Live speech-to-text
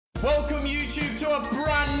Welcome YouTube to a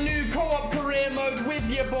brand new co-op career mode with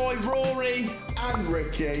your boy Rory. And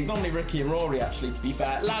Ricky. It's normally Ricky and Rory actually, to be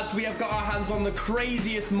fair. Lads, we have got our hands on the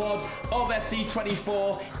craziest mod of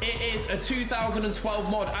FC24. It is a 2012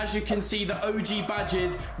 mod. As you can see, the OG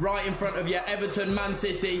badges right in front of you. Everton, Man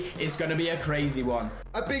City. It's going to be a crazy one.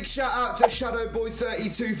 A big shout out to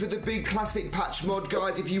Shadowboy32 for the big classic patch mod,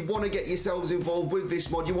 guys. If you want to get yourselves involved with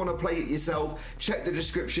this mod, you want to play it yourself, check the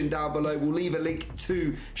description down below. We'll leave a link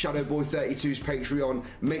to Shadowboy32's Patreon.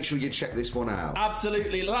 Make sure you check this one out.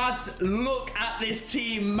 Absolutely. Lads, look at this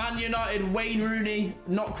team. Man United, Wayne Rooney,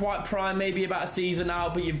 not quite prime, maybe about a season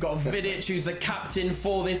out, but you've got Vidic, who's the captain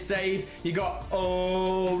for this save. You got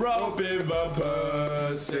Robin van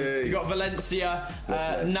Persie. You got Valencia,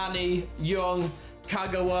 Nani, Young,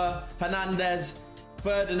 Kagawa, Hernandez,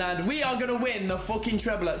 Ferdinand. We are going to win the fucking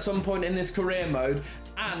treble at some point in this career mode.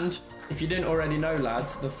 And if you didn't already know,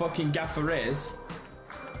 lads, the fucking gaffer is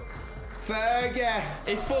Fergie.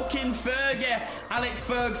 It's fucking Fergie. Alex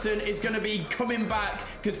Ferguson is going to be coming back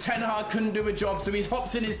because Ten Hag couldn't do a job, so he's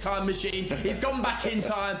hopped in his time machine. He's gone back in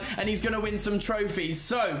time and he's going to win some trophies.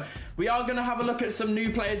 So we are going to have a look at some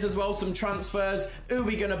new players as well, some transfers. Who are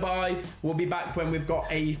we going to buy? We'll be back when we've got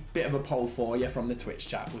a bit of a poll for you from the Twitch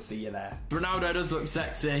chat. We'll see you there. Ronaldo does look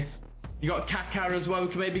sexy. You got Kaká as well. We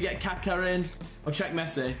can maybe get Kaká in. Or check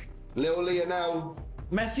Messi. Little Lionel.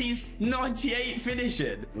 Messi's 98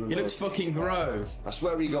 finishing. He looks fucking gross. I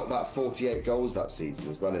swear he got about 48 goals that season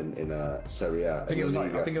as well in Serie A. I think it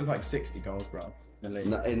was like 60 goals, bro. In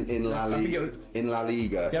La Liga. In La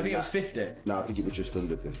Liga. Yeah, I think it was 50. No, I think it was just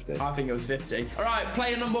under 50. I think it was 50. All right,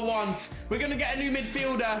 player number one. We're going to get a new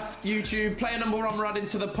midfielder, YouTube. Player number one we're adding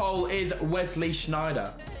to the poll is Wesley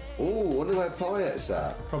Sneijder. Oh, I wonder where Payet's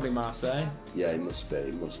at. Probably Marseille. Yeah, he must be.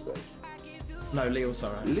 He must be. No, Lille,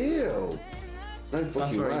 sorry. Lille? No fucking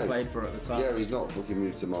That's where way. he played for at the time. Yeah, he's not fucking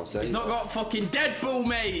moved to Marseille. He's not got fucking Deadpool,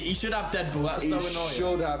 mate. He should have Deadpool. That's so annoying. He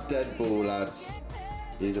should have Deadpool, lads.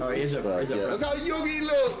 Oh, he is at Look how young he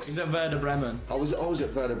looks. He's at Werder Bremen. I was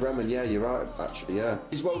at Werder Bremen. Yeah, you're right. Actually, yeah.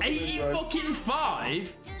 He's well.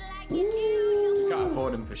 85. Ooh. Can't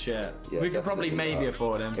afford him for shit. Yeah, we could probably maybe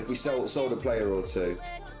afford him if we sold a player or two.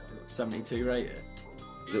 72 rated.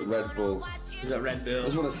 Is it Red Bull? Is that Red Bull? I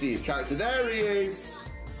just want to see his character. There he is.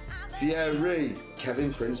 Thierry.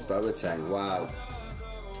 Kevin Prince Boateng. Wow.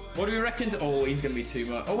 What do we reckon? Oh, he's going to be too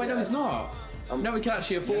much. Oh, wait, no, he's not. No, we can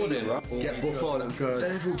actually afford him. Right. Get Buffon. Don't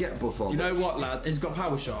ever get Buffon. You know what, lad? He's got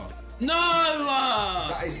power shot. No!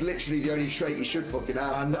 That is literally the only trait he should fucking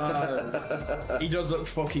have. I know. He does look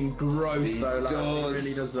fucking gross, though. Lad. He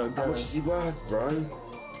really does look gross. How much is he worth, bro?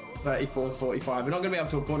 34, 45. We're not going to be able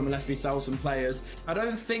to afford him unless we sell some players. I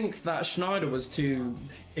don't think that Sneijder was too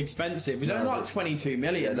expensive. He's only like 22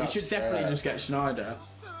 million. We should definitely just get Sneijder.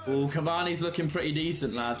 Oh, Cavani's looking pretty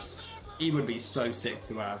decent, lads. He would be so sick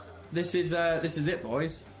to have. This is it,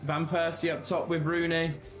 boys. Van Persie up top with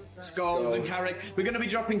Rooney. Scholes and Carrick. We're going to be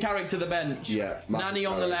dropping Carrick to the bench. Yeah. Nani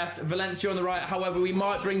on the left, Valencia on the right. However, we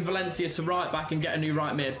might bring Valencia to right back and get a new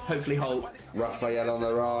right mid. Hopefully Holt. Raphael on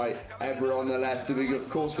the right, Ebra on the left. And we've of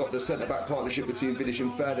course got the centre-back partnership between Vidic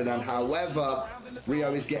and Ferdinand. However,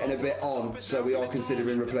 Rio is getting a bit on, so we are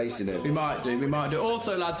considering replacing him. We might do.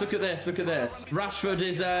 Also, lads, look at this. Rashford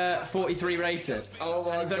is 43 rated. Oh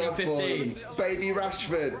my God, only 15. Boys. Baby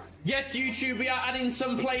Rashford. Yes, YouTube, we are adding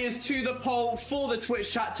some players to the poll for the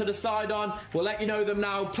Twitch chat to decide on. We'll let you know them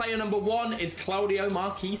now. Player number one is Claudio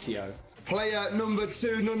Marchisio. Player number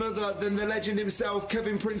two, none other than the legend himself,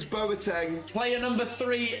 Kevin Prince Boateng. Player number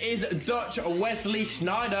three is Dutch Wesley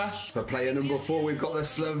Sneijder. For player number four, we've got the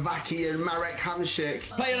Slovakian Marek Hamšík.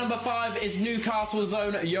 Player number five is Newcastle's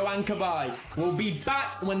own Johan Kabay. We'll be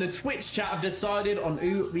back when the Twitch chat have decided on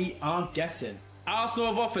who we are getting. Arsenal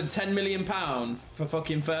have offered £10 million for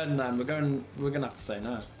fucking Ferdinand. We're gonna have to say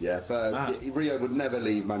no. Yeah, Rio would never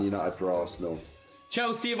leave Man United for Arsenal.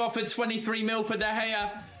 Chelsea have offered 23 mil for De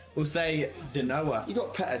Gea. We'll say Denoa. You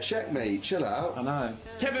got Petr Cech, mate. Chill out. I know.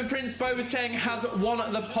 Kevin Prince Boateng has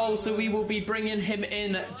won the poll, so we will be bringing him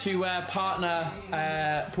in to partner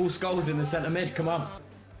Paul Scholes in the centre mid. Come on.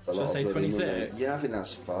 Should I say 26? Yeah, I think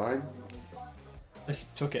that's fine. Let's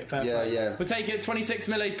took it. Fair play. Yeah. We'll take it. 26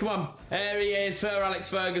 million. Come on. There he is. Sir Alex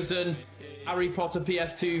Ferguson. Harry Potter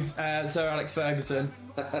PS2. Sir Alex Ferguson.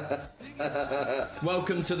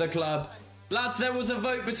 Welcome to the club. Lads, there was a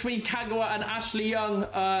vote between Kagawa and Ashley Young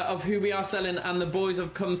of who we are selling, and the boys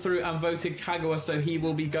have come through and voted Kagawa, so he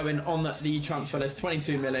will be going on the transfer list.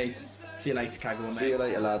 22 milli. See you later, Kagawa, mate. See you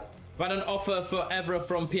later, lad. We've had an offer for Evra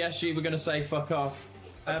from PSG. We're going to say fuck off.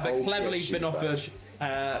 But Cleverly's been offered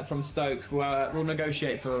from Stoke. We'll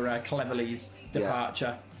negotiate for Cleverly's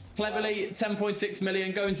departure. Cleverly, 10.6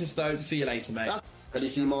 million, going to Stoke. See you later, mate. Can you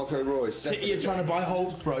see Marco Royce? City are trying to buy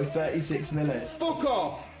Hulk, bro. 36 million. Fuck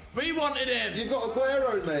off! We wanted him! You've got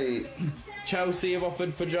Aguero, mate. Chelsea have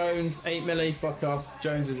offered for Jones. 8 million, fuck off.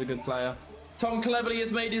 Jones is a good player. Tom Cleverly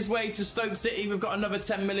has made his way to Stoke City. We've got another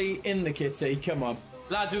 10 million in the kitty. Come on.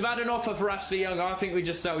 Lads, we've had an offer for Ashley Young. I think we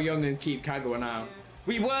just sell Young and keep Kagawa now.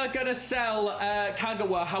 We were going to sell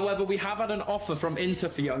Kagawa, however, we have had an offer from Inter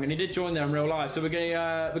for Young, and he did join there in real life, so we're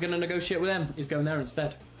going to negotiate with him. He's going there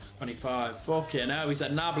instead. 25. Fucking hell, he's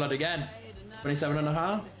at Nablad again.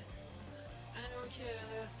 27.5.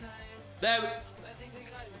 There.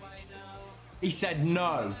 He said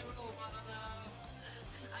no.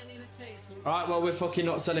 Alright, well, we're fucking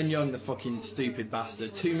not selling Young, the fucking stupid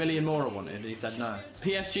bastard. 2 million more I wanted, he said no.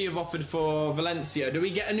 PSG have offered for Valencia. Do we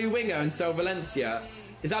get a new winger and sell Valencia?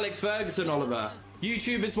 Is Alex Ferguson, Oliver?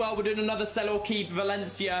 YouTube as well, we're doing another sell or keep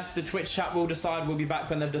Valencia. The Twitch chat will decide, we'll be back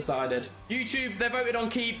when they've decided. YouTube, they voted on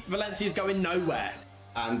keep, Valencia's going nowhere.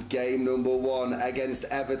 And game number 1 against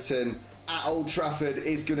Everton at Old Trafford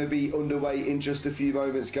is going to be underway in just a few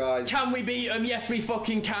moments, guys. Can we beat them? Yes, we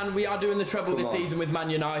fucking can. We are doing the treble this season with Man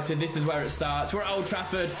United. This is where it starts. We're at Old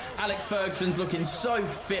Trafford. Alex Ferguson's looking so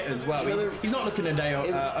fit as well. He's not looking a day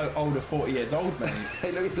older, 40 years old, mate.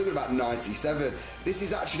 Hey, look, he's looking about 97. This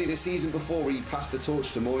is actually the season before he passed the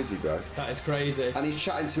torch to Moisey, bro. That is crazy. And he's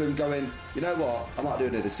chatting to him going, you know what? I might do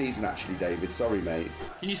another season, actually, David. Sorry, mate.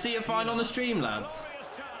 Can you see it fine on the stream, lads?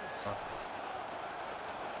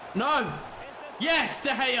 No! Yes, De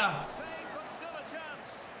Gea!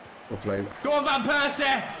 We're playing. Go on, Van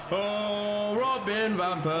Persie! Oh, Robin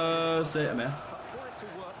Van Persie. I'm here.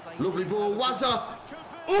 Lovely ball. Wazza!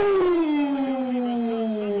 Ooh!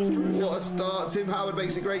 What a start. Tim Howard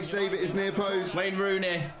makes a great save at his near post. Wayne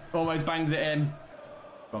Rooney almost bangs it in.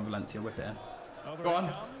 Go on, Valencia, whip it in. Go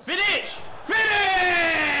on. Vidic!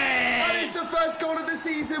 Vidic! And it's the first goal of the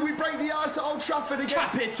season. We break the ice at Old Trafford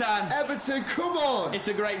against Capitan. Everton. Come on. It's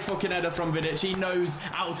a great fucking header from Vidic. He knows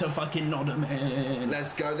how to fucking nod him in.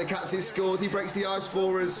 Let's go. The captain scores. He breaks the ice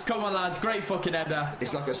for us. Come on, lads. Great fucking header.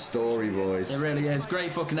 It's like a story, boys. It really is.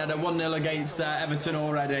 Great fucking header. 1-0 against Everton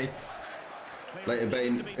already. Leighton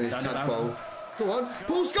Bain in his tadpole. Go on.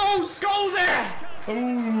 Paul Scholes. Scholes there!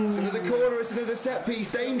 Ooh. It's another corner. It's another set piece.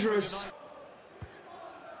 Dangerous.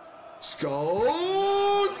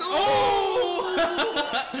 Scholes! Oh!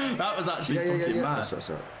 That was actually fucking mad.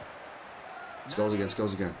 Sorry. Scholes again.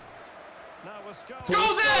 Scholes again.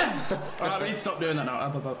 Scholes there! Alright, we need to stop doing that now.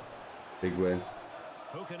 Up. Big win.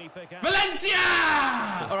 Valencia!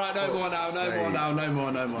 Alright, no more now. No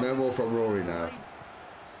more. No more from Rory now.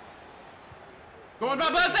 Go on,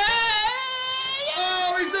 Van Persie!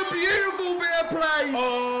 Oh, it's a beautiful bit of play!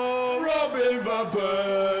 Oh, Robin Van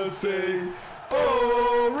Persie!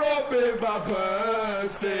 Oh, Robin Van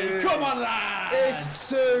Persie! Come on, lads! It's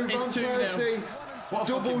 2. It's Van 2-0. Persie What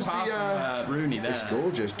a doubles fucking pass from, Rooney there. It's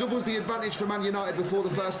gorgeous. Doubles the advantage for Man United before the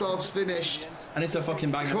first half's finished. And it's a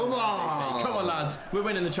fucking banger. Come on! Come on, lads. We're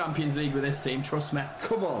winning the Champions League with this team. Trust me.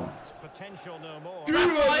 Come on.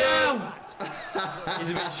 Raphael!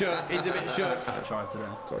 He's a bit shook. I tried today.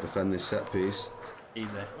 Got to defend this set piece.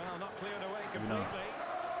 Easy. Maybe not.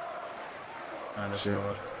 And Should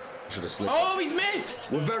have slipped. Oh, he's missed!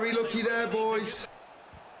 We're very lucky there, boys.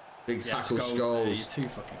 Big tackle, Scholes. You're too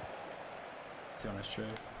fucking... It's the honest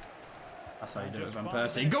truth. That's how you do it with Van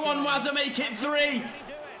Persie. Go on, Wazza, make it 3!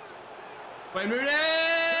 Wayne Rooney!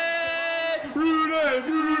 Rooney!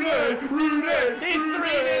 It's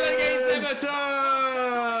 3-0 against Everton!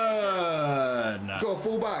 Got a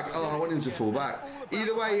full back. Oh, I want him to fall back.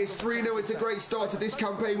 Either way, it's 3-0. It's a great start to this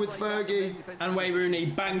campaign with Fergie. And Wayne Rooney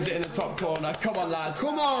bangs it in the top corner. Come on, lads.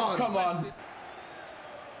 Come on. Come on.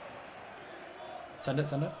 Send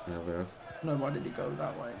it. Yeah, we have. No, why did he go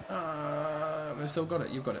that way? We've still got it.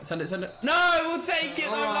 You've got it. Send it. No, we'll take it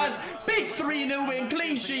though, lads. Big 3-0 win.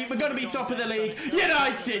 Clean sheet. We're going to be top of the league.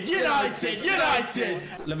 United.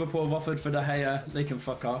 Liverpool have offered for De Gea. They can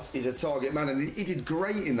fuck off. He's a target man, and he did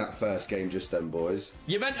great in that first game just then, boys.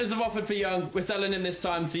 Juventus have offered for Young. We're selling him this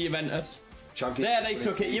time to Juventus. There, they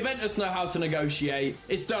took it. Juventus know how to negotiate.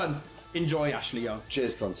 It's done. Enjoy Ashley Young.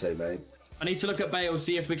 Cheers, Conte, mate. I need to look at Bale,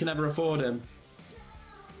 see if we can ever afford him.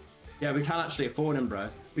 Yeah, we can actually afford him, bro.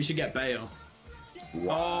 We should get Bale.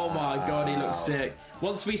 Wow. Oh my god, he looks sick.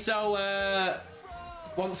 Once we sell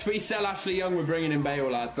Ashley Young, we're bringing in Bale,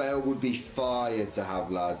 lads. Bale would be fire to have,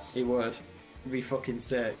 lads. He would. He'd be fucking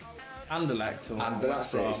sick. Anderlecht. And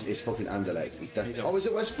that's it. It's fucking Anderlecht. He's definitely. Oh, is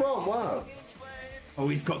it West Brom? Wow. Oh,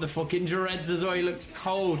 he's got the fucking dreads as well. He looks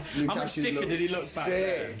cold. How much sicker did he look back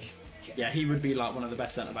there? Yeah, he would be like one of the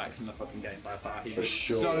best centre backs in the fucking game by far. He was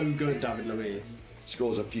so good, David Luiz.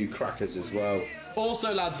 scores a few crackers as well.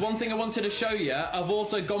 Also, lads, one thing I wanted to show you, I've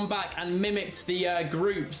also gone back and mimicked the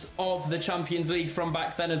groups of the Champions League from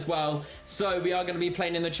back then as well. So we are going to be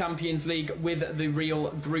playing in the Champions League with the real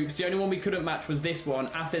groups. The only one we couldn't match was this one.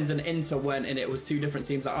 Athens and Inter weren't in it. It was two different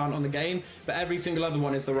teams that aren't on the game. But every single other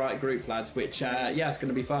one is the right group, lads, which, yeah, it's going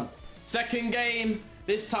to be fun. Second game.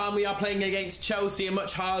 This time we are playing against Chelsea, a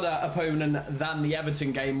much harder opponent than the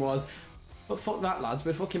Everton game was. But fuck that, lads.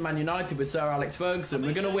 We're fucking Man United with Sir Alex Ferguson.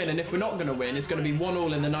 We're going to win, and if we're not going to win, it's going to be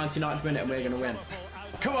 1-1 in the 99th minute, and we're going to win.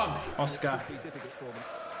 Come on, Oscar.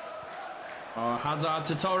 Oh, Hazard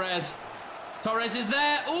to Torres. Torres is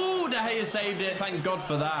there. Oh, De Gea saved it. Thank God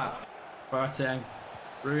for that. Boateng.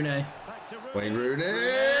 Rooney. Wayne Rooney.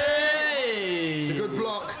 Hey! It's a good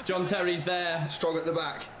block. John Terry's there. Strong at the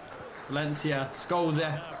back. Valencia. Scholes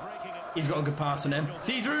there. He's got a good pass on him.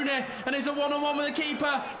 Sees Rooney, and it's a one-on-one with the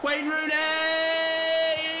keeper. Wayne Rooney!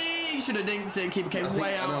 He should have dinked it. Keeper came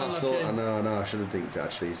way out. I know. I should have dinked it,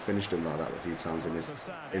 actually. He's finished him like that a few times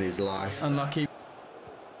in his life. Unlucky.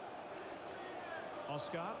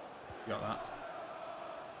 Oscar. You got that.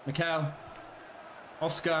 Mikel.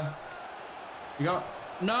 Oscar. You got...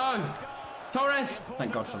 No! Torres!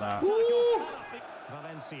 Thank God for that. Woo!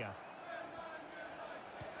 Valencia.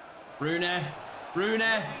 Rooney.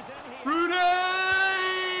 Rooney. Rooney!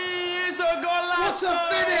 It's a goal, lads! What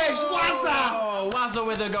a finish! Wazza! Oh, Wazza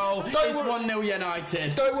with a goal. It's 1-0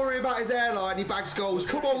 United. Don't worry about his airline. He bags goals.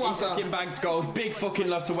 Come on, He Wazza. fucking bags goals. Big fucking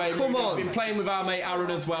love to Wayne Come Rooney. on. He's been playing with our mate Aaron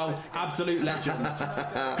as well. Absolute legend.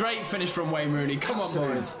 Great finish from Wayne Rooney. Come on,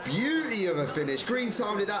 boys. Beauty of a finish. Green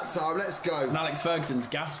timed it that time. Let's go. And Alex Ferguson's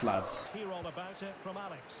gas, lads. Hear all about it from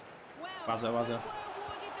Alex. Wazza.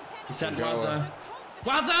 He sent Wazza.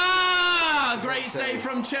 Wazza! Great save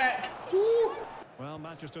from Czech. Woo. Well,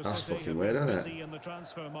 Manchester That's City fucking weird, isn't it? busy in the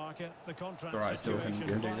transfer market. The contract Alright, still can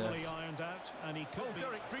situation do finally this. ironed out, and he could be.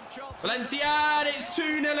 Valencia, it's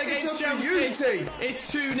 2-0 against It's a Chelsea. beauty.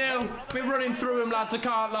 It's 2-0. We're running through them, lads. I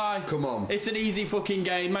can't lie. Come on. It's an easy fucking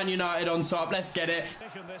game. Man United on top. Let's get it.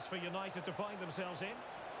 This for United to find themselves in.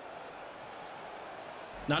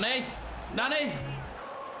 Nani.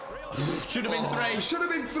 Should have been 3. Should have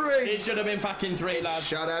been 3. It should have been fucking 3, lads.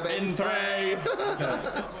 Should have been 3.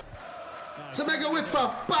 It's a mega whipper.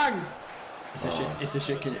 Bang. It's a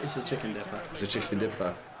chicken dipper. It's a chicken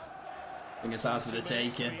dipper. I think it's ours for the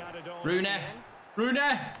taking. Rooney.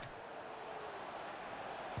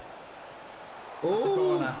 Oh.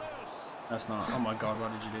 Corner. That's not. Oh my God, why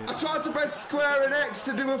did you do I that? tried to press square and X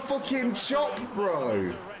to do a fucking chop,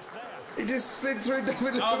 bro. It just slid through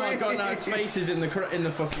David Luiz. Oh my God, now its face is in the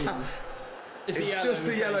fucking... It's just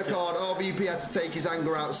a yellow card. RVP had to take his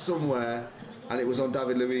anger out somewhere, and it was on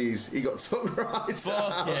David Luiz. He got took right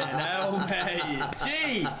Fucking hell, mate.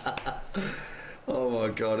 Jeez. Oh my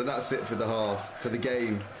God, and that's it for the half, for the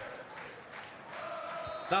game.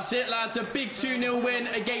 That's it, lads. A big 2-0 win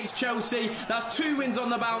against Chelsea. That's 2 wins on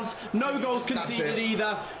the bounce. No goals conceded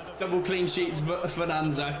either. Double clean sheets for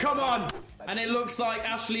Fernanza. Come on. And it looks like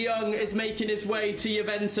Ashley Young is making his way to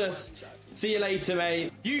Juventus. See you later,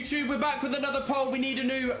 mate. YouTube, we're back with another poll. We need a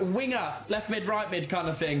new winger. Left mid, right mid kind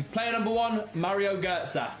of thing. Player number 1, Mario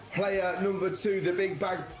Götze. Player number 2, the big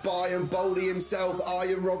bag Bayern Boldy himself,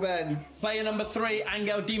 Arjen Robben. Player number 3,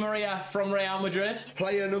 Angel Di Maria from Real Madrid.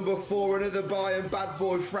 Player number 4, another Bayern bad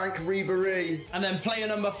boy, Frank Ribéry. And then player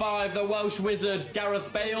number 5, the Welsh wizard,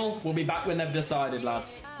 Gareth Bale. We'll be back when they've decided,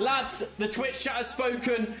 lads. Lads, the Twitch chat has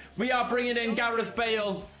spoken. We are bringing in Gareth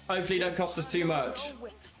Bale. Hopefully it don't cost us too much.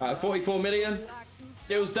 44 million.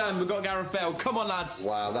 Deal's done. We've got Gareth Bale. Come on, lads.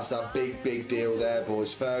 Wow, that's a big deal there,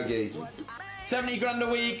 boys. Fergie. 70 grand a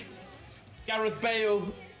week. Gareth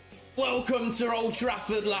Bale. Welcome to Old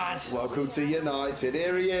Trafford, lads. Welcome to United.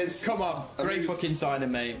 Here he is. Come on. Great fucking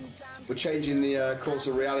signing, mate. We're changing the course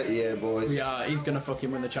of reality here, boys. Yeah, he's going to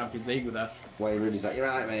fucking win the Champions League with us. Wayne Rooney's like, you're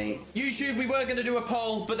right, mate. YouTube, we were going to do a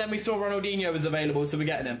poll, but then we saw Ronaldinho was available, so we're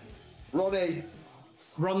getting him. Ronnie,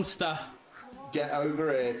 Ronster. get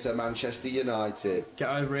over here to Manchester United. Get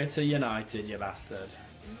over here to United, you bastard.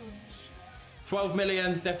 12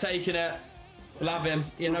 million, they've taken it. We'll have him.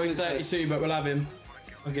 You know he's 32, but we'll have him.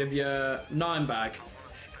 I'll give you 9 bag.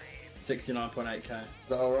 69.8k. Is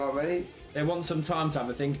that alright, mate? They want some time to have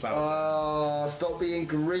a think about it. Oh, stop being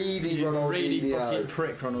greedy, Ronaldinho. Greedy fucking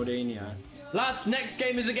prick, Ronaldinho. Lads, next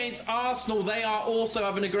game is against Arsenal. They are also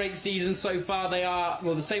having a great season so far. They are,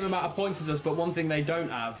 well, the same amount of points as us, but one thing they don't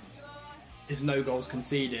have is no goals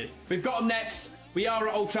conceded. We've got them next. We are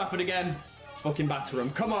at Old Trafford again. Let's fucking batter them.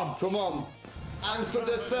 Come on. Come on. And for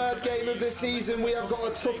the third game of the season, we have got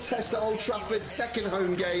a tough test at Old Trafford. Second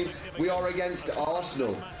home game, we are against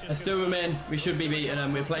Arsenal. Let's do them in. We should be beating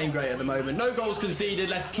them. We're playing great at the moment. No goals conceded.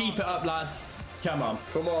 Let's keep it up, lads. Come on.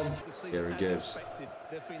 Come on. Gary Gibbs.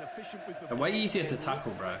 Way easier to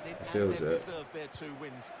tackle, bro. It feels it.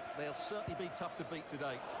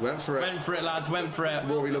 Went for it. Went for it, lads. Went for it.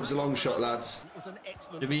 Rory loves a long shot, lads.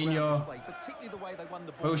 Davino.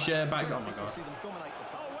 Wilshere back. Oh, my God.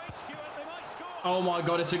 Oh, my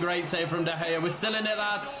God. It's a great save from De Gea. We're still in it,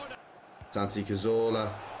 lads. Santi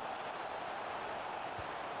Cazorla.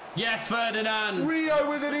 Yes, Ferdinand. Rio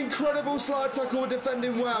with an incredible slide tackle,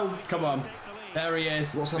 defending well. Come on. There he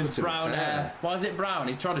is. What's happened to brown his hair? Why is it brown?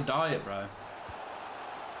 He's trying to dye it, bro.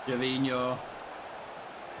 Davino.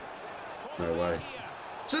 No way.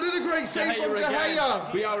 So did a great save from De again.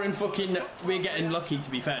 Gea. We are in fucking... We're getting lucky, to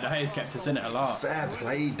be fair. De Gea's kept us in it a lot. Fair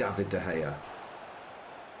play, David De Gea.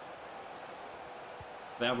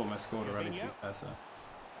 They have almost scored already, to be fair, so...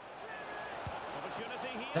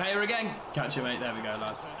 De Gea again. Catch it, mate. There we go,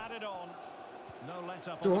 lads.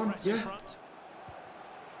 Go on, yeah.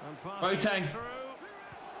 Boateng.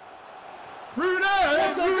 Rooney!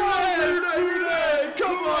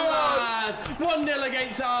 Come on, lads! 1-0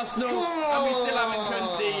 against Arsenal. And we still haven't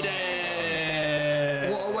conceded.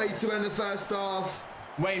 What a way to end the first half.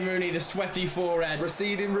 Wayne Rooney, the sweaty forehead.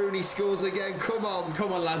 Receding Rooney scores again. Come on.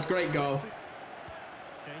 Come on, lads. Great goal.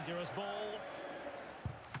 Dangerous ball.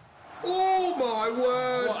 Oh, my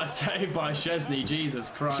word. What a save by Szczesny. Jesus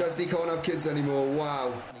Christ. Szczesny can't have kids anymore.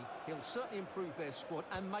 Wow. He'll certainly improve their squad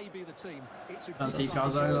and maybe the team. It's a Santi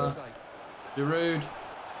Cazorla. Giroud.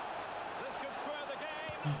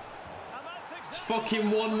 It's fucking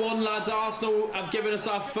 1-1, lads. Arsenal have given us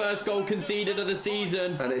our first goal conceded of the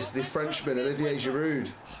season. And it's the Frenchman, Olivier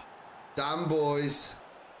Giroud. Damn, boys.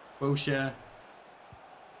 Wilshere.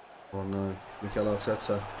 Oh, no. Mikel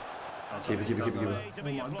Arteta. Keep it. Oh,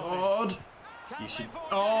 my God. You should...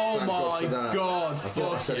 Oh, Thank God my for that. God. I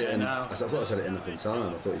thought I said it in. Now. I thought I said it in nothing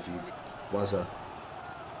time. I thought if you was a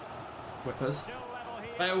Whippers.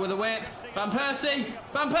 Bale with a whip. Van Persie.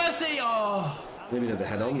 Van Persie. Oh. maybe another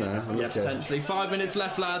head on there. Yeah, potentially. 5 minutes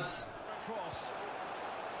left, lads.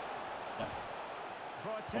 Yeah.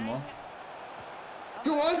 One more.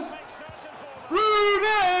 Go on.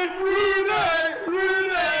 Rooney!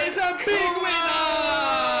 It's a big winner!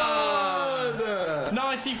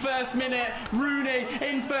 91st minute, Rooney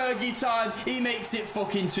in Fergie time. He makes it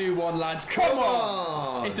fucking 2-1, lads. Come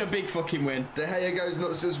on! It's a big fucking win. De Gea goes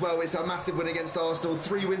nuts as well. It's a massive win against Arsenal.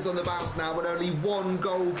 3 wins on the bounce now, but only 1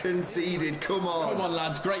 goal conceded. Come on. Come on,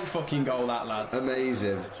 lads. Great fucking goal, that, lads.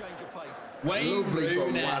 Amazing. Wayne Lovely from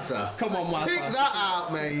Rooney. Wazza. Come on, Wazza. Pick that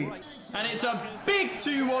out, mate. And it's a big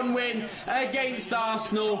 2-1 win against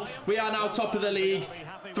Arsenal. We are now top of the league.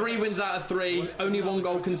 3 wins out of 3. Only 1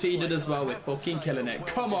 goal conceded as well. We're fucking killing it.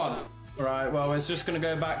 Come on. Right, well, we're just going to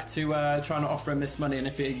go back to trying to offer him this money, and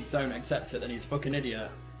if he don't accept it, then he's a fucking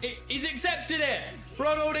idiot. He's accepted it!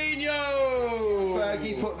 Ronaldinho!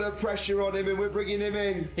 Fergie put the pressure on him, and we're bringing him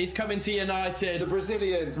in. He's coming to United. The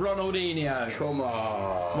Brazilian. Ronaldinho. Come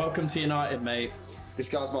on. Welcome to United, mate. This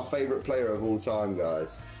guy's my favourite player of all time,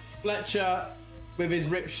 guys. Fletcher, with his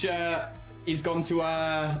ripped shirt, he's gone to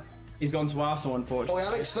Arsenal, unfortunately. Boy,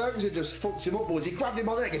 Alex Ferguson just fucked him up, boys. He grabbed him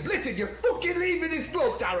on the neck and goes, listen, you're fucking leaving this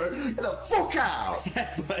club, Darren. Get the fuck out.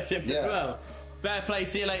 As well. Fair play.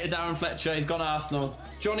 See you later, Darren Fletcher. He's gone Arsenal.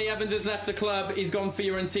 Johnny Evans has left the club. He's gone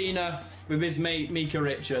Fiorentina with his mate, Mika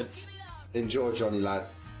Richards. Enjoy, Johnny, lad.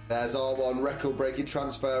 There's our one record-breaking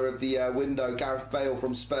transfer of the window. Gareth Bale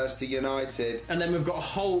from Spurs to United. And then we've got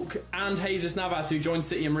Hulk and Jesus Navas, who joined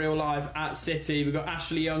City in real life at City. We've got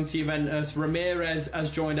Ashley Young to Juventus. Ramirez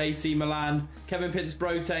has joined AC Milan. Kevin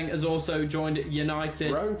Prince-Boateng has also joined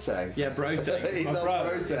United. Boateng? Yeah, Boateng. He's on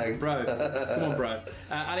Boateng. Bro. Come on, bro.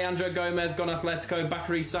 Alejandro Gomez gone Atletico.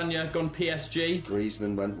 Bakary Sagna gone PSG.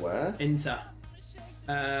 Griezmann went where? Inter.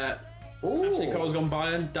 Ashley Cole's gone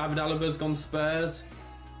Bayern. David Alaba's gone Spurs.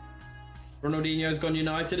 Ronaldinho's gone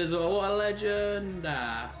United as well. What a legend!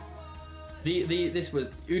 This was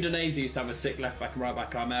Udinese used to have a sick left back and right back,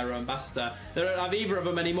 Armero and Basta. They don't have either of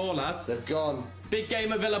them anymore, lads. They've gone. Big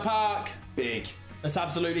game at Villa Park. Big. Let's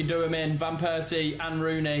absolutely do him in. Van Persie and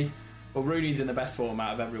Rooney. Well, Rooney's in the best form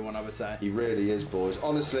out of everyone, I would say. He really is, boys.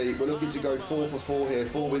 Honestly, we're looking to go 4 for 4 here.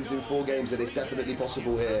 4 wins in 4 games, and it's definitely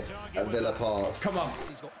possible here at Villa Park. Come on.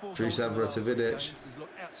 Drew Severa to Vidic.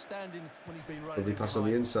 Lovely pass on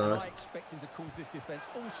the inside.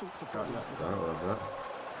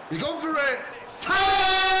 He's gone for it!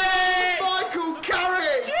 Hey! Michael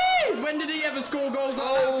Carrick! Jeez! When did he ever score goals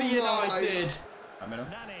like that for United? I'm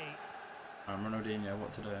Ronaldinho,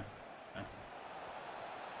 what to do? Okay.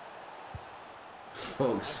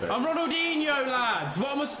 fuck's sake. I'm Ronaldinho, lads.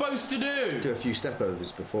 What am I supposed to do? Do a few step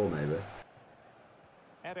overs before, maybe.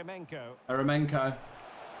 Eremenko.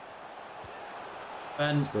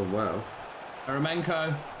 Ben. He's done well.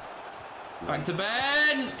 Eremenko. Back to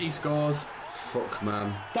Ben. He scores. Fuck,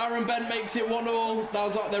 man. Darren Bent makes it 1-1. That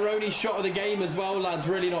was like their only shot of the game as well, lads.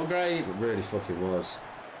 Really not great. It really fucking was.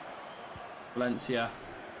 Valencia.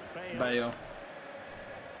 Bale.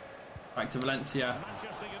 Back to Valencia.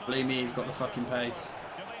 Believe me, he's got the fucking pace.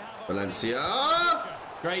 Valencia!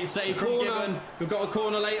 Great save from Gibbon. We've got a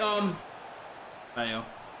corner late on. Bale.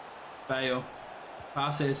 Bale.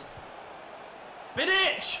 Passes.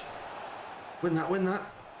 Vidic! Win that, win that.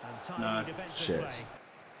 No. Shit.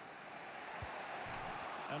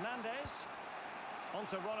 Hernandez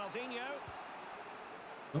onto Ronaldinho.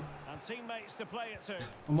 Oh. And teammates to play it to.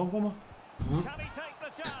 One more, one more. Can he take the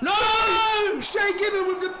chance? No! Shay Gibbon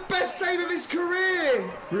with the best save of his career!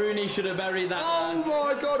 Rooney should have buried that. Oh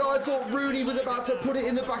my god, I thought Rooney was about to put it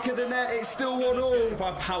in the back of the net. It's still 1-1. If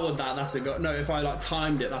I powered that, that's a goal. No, if I like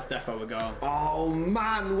timed it, that's defo a goal. Oh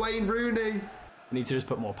man, Wayne Rooney. I need to just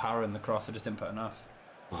put more power in the cross. I just didn't put enough.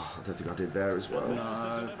 Oh, I don't think I did there as well. No.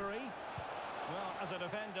 Well, as a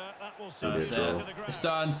defender, that will It'll be a draw. It's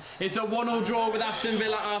done. It's a 1-1 draw with Aston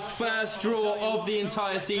Villa, our first draw of the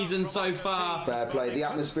entire season so far. Fair play. The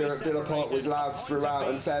atmosphere at Villa Park was loud throughout,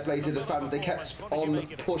 and fair play to the fans. They kept on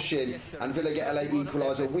pushing, and Villa get a late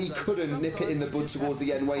equaliser. We couldn't nip it in the bud towards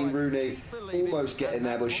the end. Wayne Rooney almost getting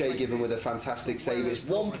there, but Shay Gibbon with a fantastic save. It's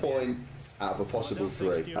 1 point out of a possible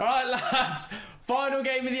 3. All right, lads. Final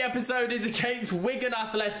game of the episode is against Wigan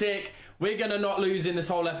Athletic. We're going to not lose in this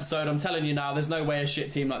whole episode. I'm telling you now, there's no way a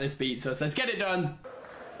shit team like this beats us. Let's get it done.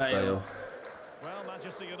 Bale. Well,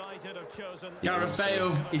 Manchester United have chosen Gareth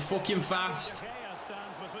Bale. He's fucking fast. Stands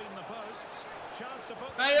between the posts. Chance to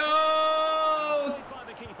put Bale! by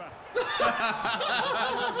the keeper.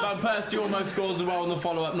 Van Persie almost scores as well on the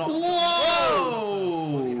follow-up. Not. Whoa!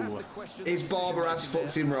 His barber has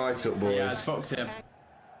fucked him right up, boys. Yeah, it's fucked him.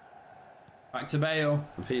 Back to Bale.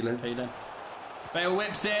 Peeling. Bale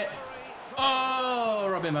whips it. Oh,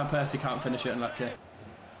 Robin Van Persie can't finish it, unlucky.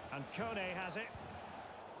 And Kone has it.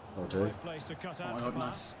 I'll do. Place to cut Oh out my the god,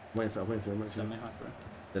 pass. nice. Wait for it. Send me high for it.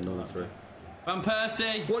 Then normal 3. Van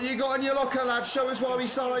Persie. What you got in your locker, lad? Show us why we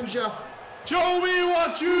signed you. Show me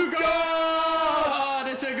what you got!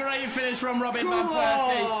 It's a great finish from Robin Van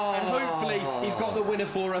Persie. And hopefully he's got the winner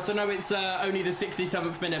for us. I know it's only the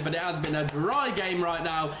 67th minute, but it has been a dry game right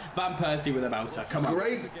now. Van Persie with a belter. Come on.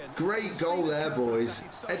 Great goal there, boys.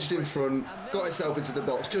 Edged in front, got himself into the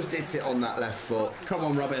box, just hit it on that left foot. Come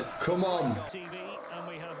on, Robin. Come on. TV, and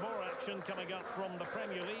we have more action coming up from the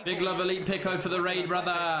Premier League. Big love, Elite Pico, for the raid,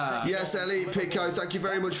 brother. Yes, Elite Pico, thank you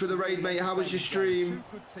very much for the raid, mate. How was your stream?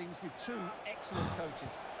 Good teams with 2 excellent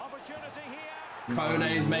coaches. Opportunity here.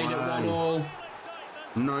 Kone's made it 1-1.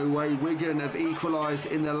 No way. Wigan have equalised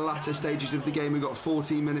in the latter stages of the game. We've got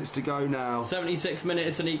 14 minutes to go now. 76th minute,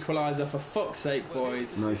 it's an equaliser, for fuck's sake,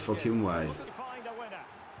 boys. No fucking way. Find a winner.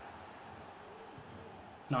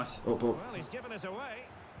 Nice. Up. Well, he's given us away.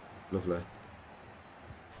 Lovely.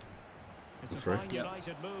 It's a Free. fine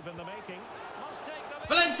United move in the making. Must take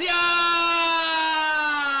the lead. Valencia!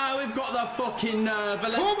 We've got the fucking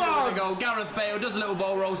Valencia with the goal. Gareth Bale does a little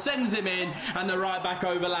ball roll, sends him in, and the right back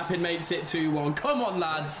overlapping makes it 2-1. Come on,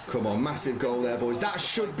 lads. Come on, massive goal there, boys. That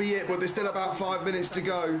should be it, but there's still about 5 minutes to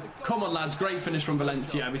go. Come on, lads. Great finish from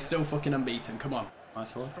Valencia. We're still fucking unbeaten. Come on.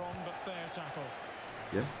 Nice one. Strong but fair tackle.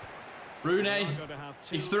 Yeah. Rooney. Going to have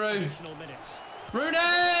 2 He's through. additional minutes.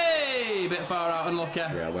 Rooney! Bit far out, unlucky.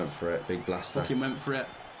 Yeah, I went for it. Big blaster. Fucking went for it.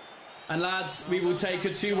 And lads, we will take a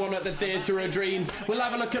 2-1 at the Theatre of Dreams. We'll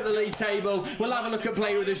have a look at the league table. We'll have a look at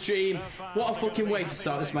Play With Us Dream. What a fucking way to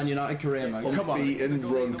start this Man United career, man. Come on. Unbeaten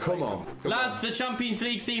run. Come on. Lads, the Champions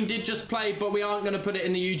League theme did just play, but we aren't going to put it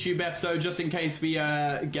in the YouTube episode just in case we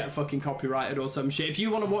get fucking copyrighted or some shit. If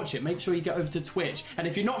you want to watch it, make sure you get over to Twitch. And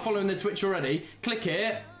if you're not following the Twitch already, click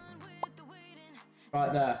it.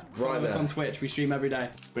 Right there. Follow us on Twitch. We stream every day.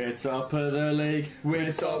 We're top of the league. We're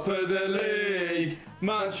top of the league.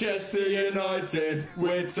 Manchester United.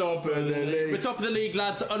 We're top of the league. We're top of the league,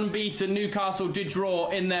 lads. Unbeaten. Newcastle did draw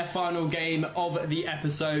in their final game of the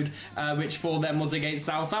episode, which for them was against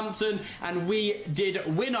Southampton. And we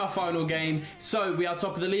did win our final game. So we are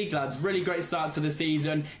top of the league, lads. Really great start to the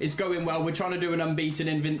season. It's going well. We're trying to do an unbeaten,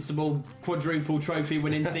 invincible, quadruple trophy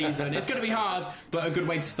winning season. It's going to be hard, but a good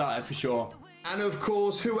way to start it for sure. And of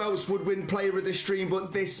course, who else would win Player of the Stream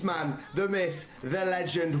but this man, the myth, the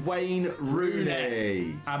legend, Wayne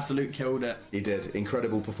Rooney. Absolute killed it. He did.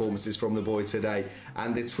 Incredible performances from the boy today.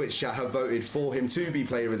 And the Twitch chat have voted for him to be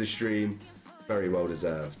Player of the Stream. Very well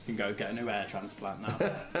deserved. You can go get a new hair transplant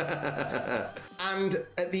now. And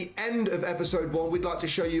at the end of episode 1, we'd like to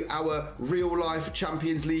show you our real-life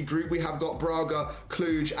Champions League group. We have got Braga,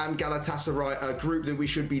 Cluj and Galatasaray, a group that we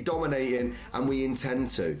should be dominating, and we intend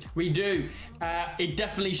to. We do. It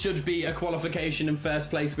definitely should be a qualification in first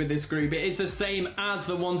place with this group. It is the same as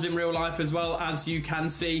the ones in real life as well, as you can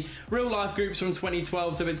see. Real life groups from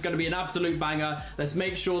 2012, so it's going to be an absolute banger. Let's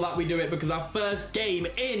make sure that we do it, because our first game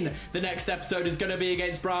in the next episode is going to be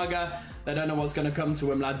against Braga. They don't know what's going to come to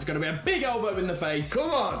them, lads. It's going to be a big elbow in the face.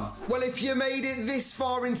 Come on! Well, if you made it this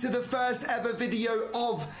far into the first ever video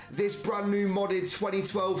of this brand new modded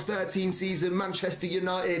 2012-13 season Manchester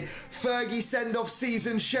United Fergie send-off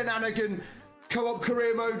season shenanigan co-op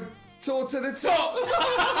career mode tour to the top.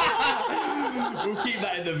 We'll keep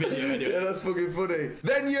that in the video anyway. Yeah, that's fucking funny.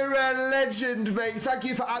 Then you're a legend, mate. Thank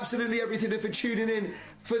you for absolutely everything and for tuning in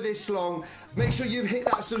for this long. Make sure you hit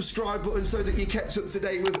that subscribe button so that you're kept up to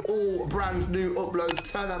date with all brand new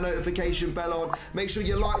uploads. Turn that notification bell on. Make sure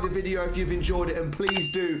you like the video if you've enjoyed it, and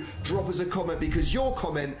please do drop us a comment, because your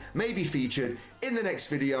comment may be featured in the next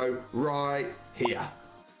video right here.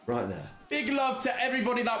 Right there. Big love to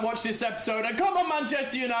everybody that watched this episode, and come on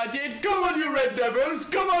Manchester United, come on you Red Devils,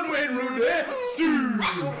 come on Wayne Rooney.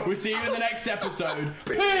 We'll see you in the next episode.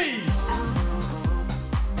 Peace!